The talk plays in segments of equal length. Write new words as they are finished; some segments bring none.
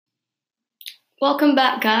Welcome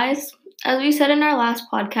back, guys. As we said in our last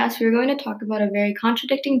podcast, we are going to talk about a very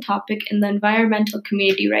contradicting topic in the environmental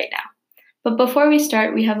community right now. But before we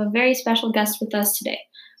start, we have a very special guest with us today,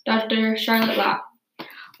 Dr. Charlotte Lau.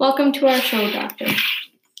 Welcome to our show, Doctor.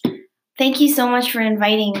 Thank you so much for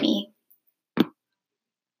inviting me.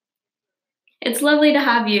 It's lovely to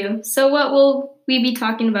have you. So what will we be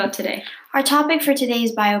talking about today? Our topic for today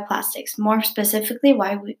is bioplastics. More specifically,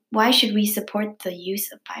 why should we support the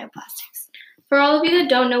use of bioplastics? For all of you that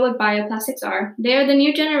don't know what bioplastics are, they are the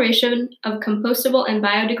new generation of compostable and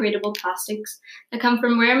biodegradable plastics that come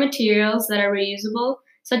from rare materials that are reusable,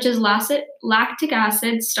 such as lactic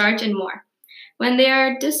acid, starch, and more. When they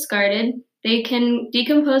are discarded, they can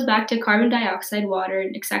decompose back to carbon dioxide, water,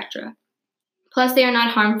 etc. Plus, they are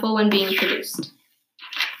not harmful when being produced.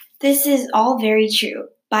 This is all very true.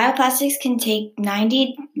 Bioplastics can take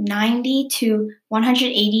 90 to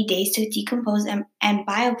 180 days to decompose, and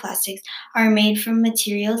bioplastics are made from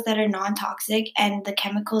materials that are non-toxic and the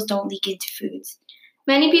chemicals don't leak into foods.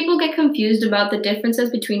 Many people get confused about the differences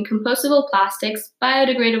between compostable plastics,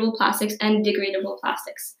 biodegradable plastics, and degradable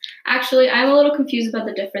plastics. Actually, I'm a little confused about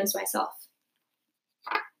the difference myself.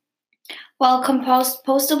 While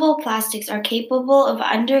compostable plastics are capable of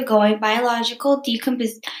undergoing biological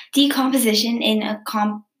decomposition in a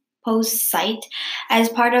compost site as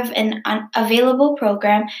part of an available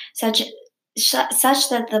program, such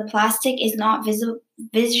that the plastic is not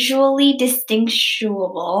visually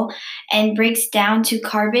distinguishable and breaks down to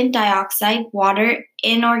carbon dioxide, water,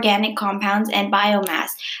 inorganic compounds, and biomass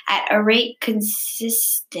at a rate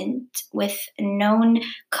consistent with known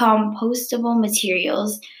compostable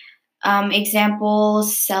materials. Example,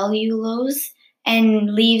 cellulose,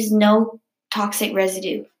 and leaves no toxic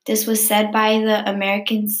residue. This was said by the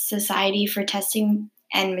American Society for Testing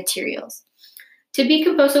and Materials. To be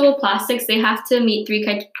compostable plastics, they have to meet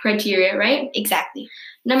 3 criteria, right? Exactly.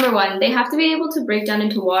 Number 1, they have to be able to break down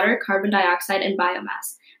into water, carbon dioxide, and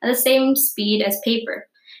biomass at the same speed as paper.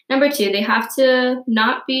 Number 2, they have to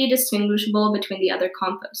not be distinguishable between the other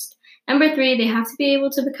compost. Number 3, they have to be able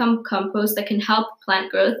to become compost that can help plant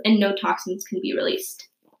growth and no toxins can be released.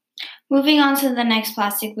 Moving on to the next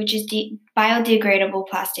plastic, which is biodegradable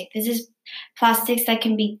plastic. This is plastics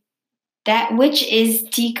which is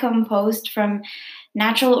decomposed from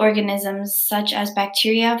natural organisms such as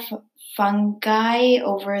bacteria, fungi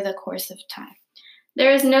over the course of time.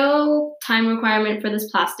 There is no time requirement for this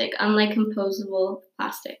plastic, unlike compostable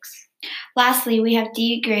plastics. Lastly, we have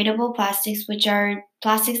degradable plastics, which are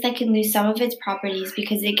plastics that can lose some of its properties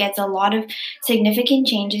because it gets a lot of significant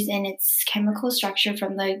changes in its chemical structure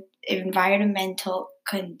from the environmental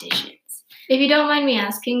conditions. If you don't mind me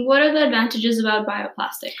asking, what are the advantages about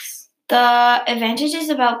bioplastics? The advantages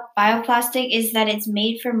about bioplastic is that it's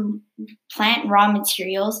made from plant raw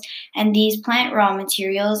materials, and these plant raw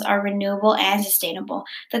materials are renewable and sustainable.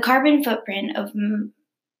 The carbon footprint of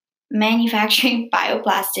manufacturing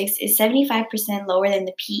bioplastics is 75% lower than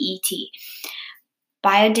the PET,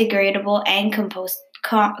 biodegradable and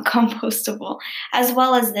compostable. As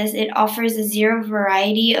well as this, it offers a zero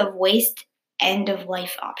variety of waste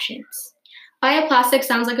end-of-life options. Bioplastic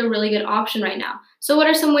sounds like a really good option right now. So what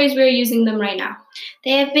are some ways we are using them right now?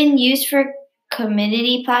 They have been used for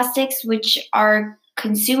commodity plastics, which are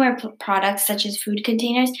consumer products such as food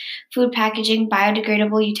containers, food packaging,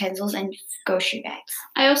 biodegradable utensils, and grocery bags.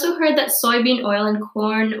 I also heard that soybean oil and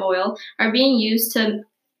corn oil are being used in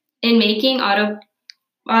making auto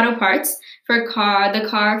parts for the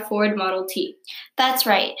car Ford Model T. That's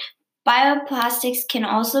right. Bioplastics can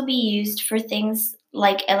also be used for things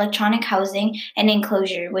like electronic housing and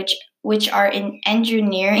enclosure, which are in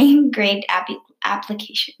engineering grade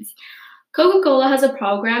applications. Coca-Cola has a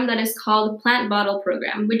program that is called Plant Bottle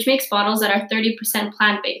Program, which makes bottles that are 30%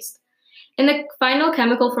 plant-based. In the final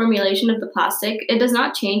chemical formulation of the plastic, it does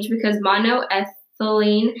not change because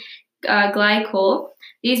monoethylene glycol.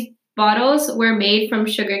 These bottles were made from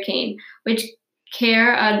sugarcane, which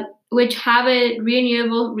have a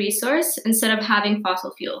renewable resource instead of having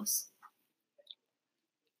fossil fuels.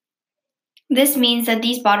 This means that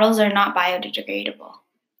these bottles are not biodegradable.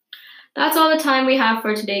 That's all the time we have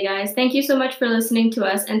for today, guys. Thank you so much for listening to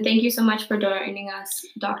us, and thank you so much for joining us,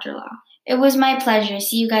 Dr. Lau. It was my pleasure.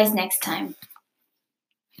 See you guys next time.